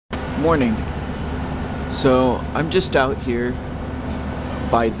Morning. So I'm just out here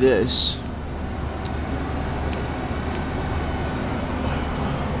by this.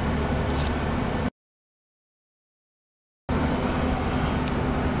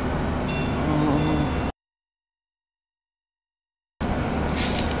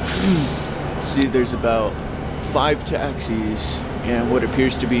 See, there's about 5 taxis and what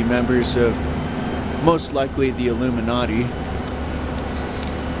appears to be members of most likely the Illuminati.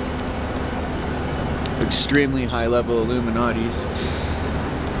 Extremely high level Illuminatis.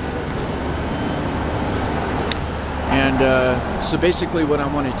 And so basically what I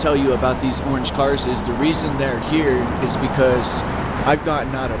want to tell you about these orange cars is the reason they're here is because I've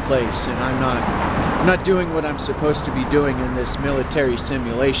gotten out of place and I'm not doing what I'm supposed to be doing in this military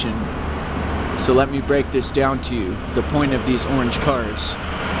simulation. So let me break this down to you, the point of these orange cars.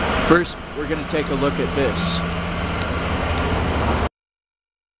 First, we're going to take a look at this.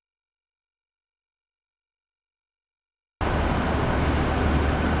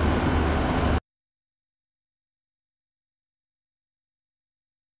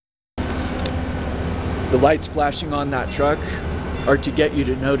 The lights flashing on that truck are to get you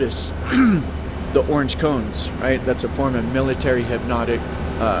to notice the orange cones, right? That's a form of military hypnotic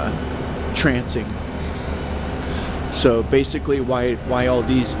trancing. So basically why all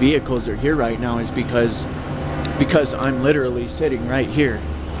these vehicles are here right now is because I'm literally sitting right here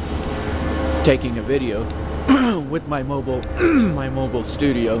taking a video with my mobile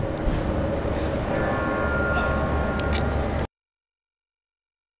studio.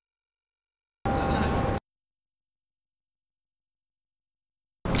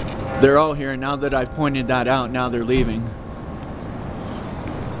 They're all here, and now that I've pointed that out, now they're leaving.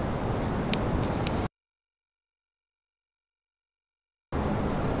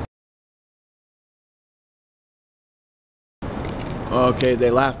 Okay,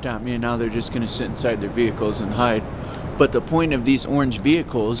 they laughed at me and now they're just gonna sit inside their vehicles and hide. But the point of these orange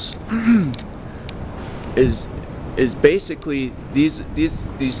vehicles is basically these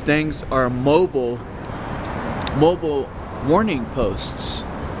things are mobile warning posts.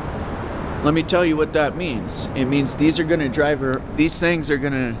 Let me tell you what that means. It means these things are gonna drive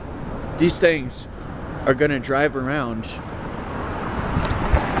around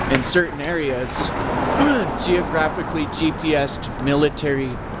in certain areas, geographically GPSed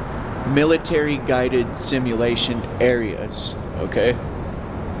military guided simulation areas. Okay?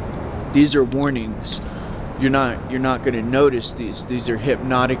 These are warnings. You're not gonna notice these. These are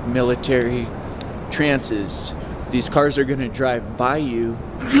hypnotic military trances. These cars are gonna drive by you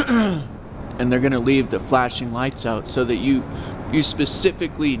and they're gonna leave the flashing lights out so that you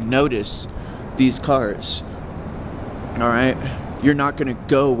specifically notice these cars. Alright? You're not gonna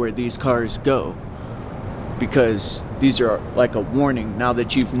go where these cars go because these are like a warning. Now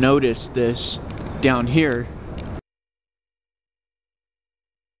that you've noticed this down here,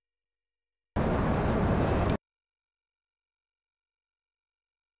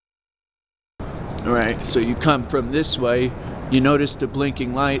 alright, so you come from this way, you notice the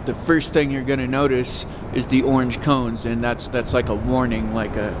blinking light. The first thing you're gonna notice is the orange cones, and that's like a warning,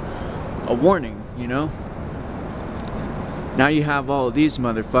 like a warning, you know? Now you have all of these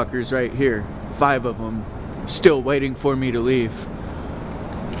motherfuckers right here, 5 of them, still waiting for me to leave.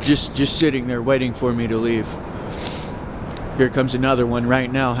 Just sitting there waiting for me to leave. Here comes another one right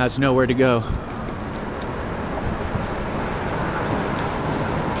now, has nowhere to go.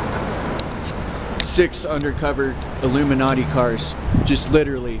 Six undercover Illuminati cars just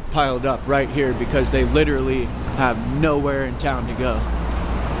literally piled up right here because they literally have nowhere in town to go.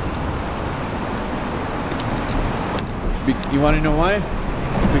 You want to know why?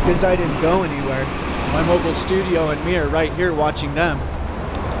 Because I didn't go anywhere. My mobile studio and me are right here watching them.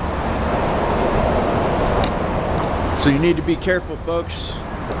 So you need to be careful, folks.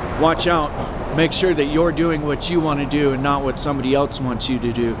 Watch out. Make sure that you're doing what you want to do and not what somebody else wants you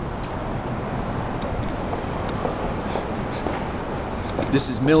to do. This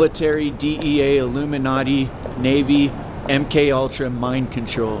is military, DEA, Illuminati, Navy, MK Ultra mind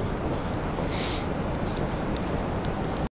control.